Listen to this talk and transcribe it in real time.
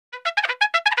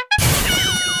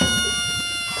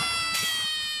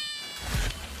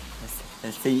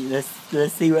Let's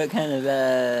see what kind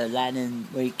of lightning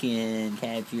we can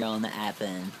capture on the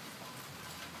iPhone.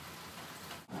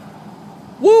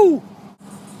 Woo!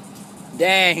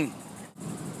 Dang!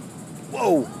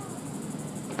 Whoa!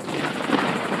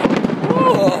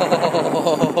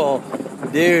 Whoa!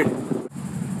 Dude!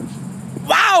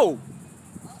 Wow!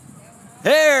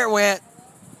 There it went!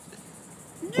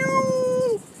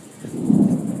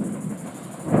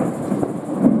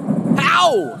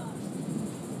 How?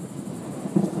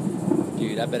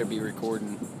 Dude, I better be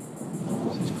recording.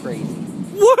 This is crazy.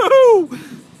 Woo!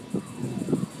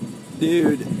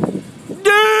 Dude.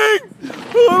 Dang!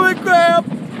 Holy crap!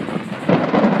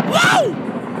 Whoa!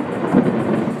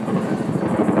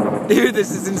 Dude,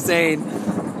 this is insane.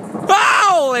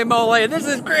 Holy moly, this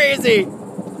is crazy!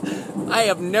 I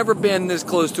have never been this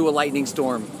close to a lightning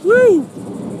storm. Woo!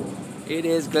 It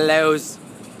is close.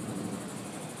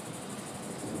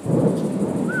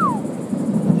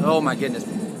 Oh my goodness.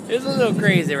 It's a little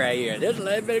crazy right here. There's a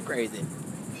little bit of crazy.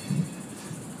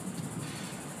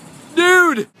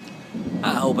 Dude!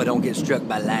 I hope I don't get struck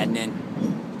by lightning.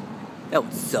 That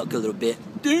would suck a little bit.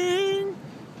 Dang!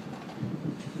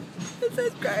 This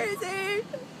is crazy!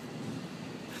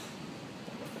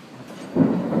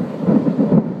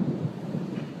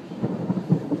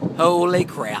 Holy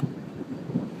crap.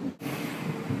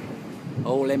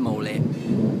 Holy moly.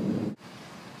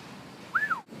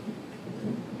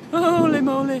 Holy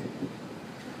moly.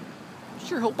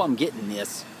 Sure hope I'm getting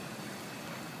this.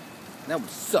 That would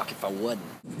suck if I wasn't.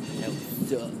 That would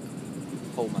suck.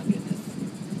 Oh my goodness.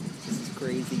 This is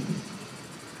crazy.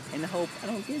 And I hope I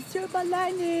don't get struck by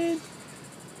lightning.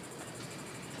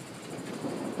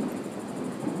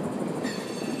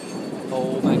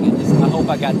 Oh my goodness. I hope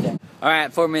I got that.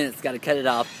 Alright, 4 minutes. Gotta cut it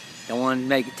off. Don't want to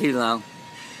make it too long.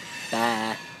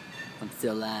 Bye. I'm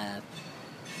still alive.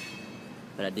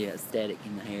 But I do have static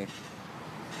in my hair.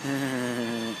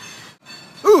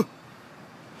 Ooh!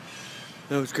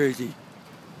 That was crazy.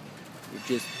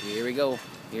 Here we go.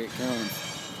 Here it comes.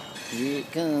 Here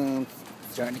it comes.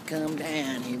 It's starting to come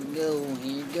down. Here we go.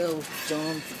 Here we go.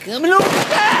 Storm's coming over.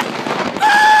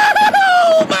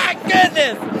 Oh my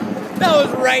goodness! That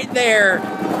was right there.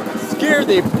 Scared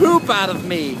the poop out of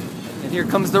me. And here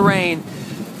comes the rain.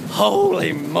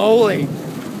 Holy moly!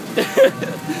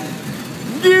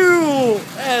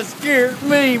 That scared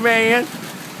me, man.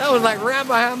 That was like right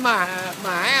behind my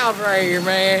house right here,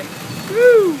 man.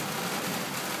 Woo!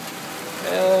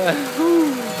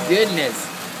 Goodness.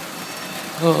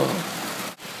 Oh.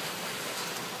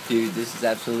 Dude, this is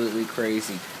absolutely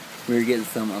crazy. We're getting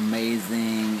some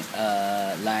amazing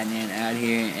lightning out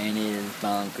here, and it is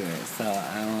bonkers. So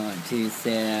I want to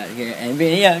sit out here and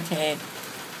videotape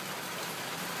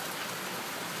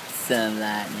some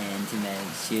lightning to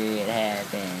make sure it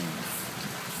happens.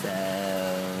 So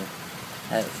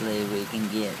hopefully we can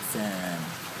get some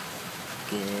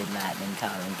good lightning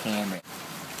caught on camera.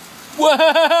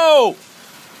 Whoa!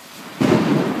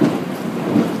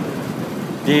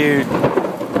 Dude,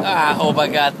 I hope I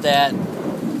got that.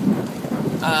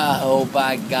 I hope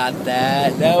I got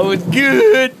that. That was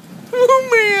good. Oh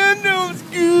man, that was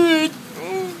good.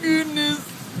 Oh goodness.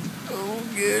 Oh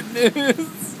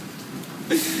goodness.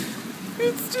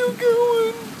 It's still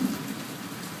going.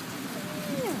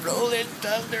 Rolling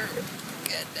thunder.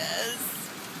 Goodness.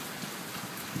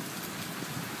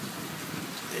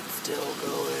 It's still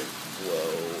going.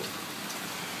 Whoa.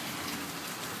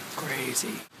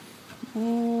 Crazy.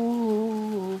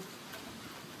 Ooh.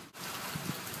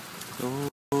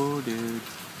 Oh, dude.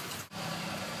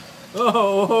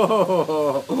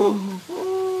 Oh.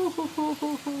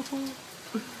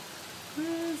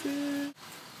 Crazy.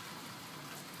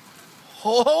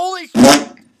 Holy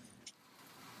shit!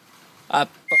 I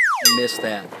fucking missed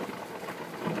that.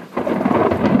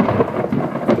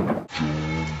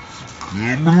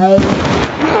 Come on.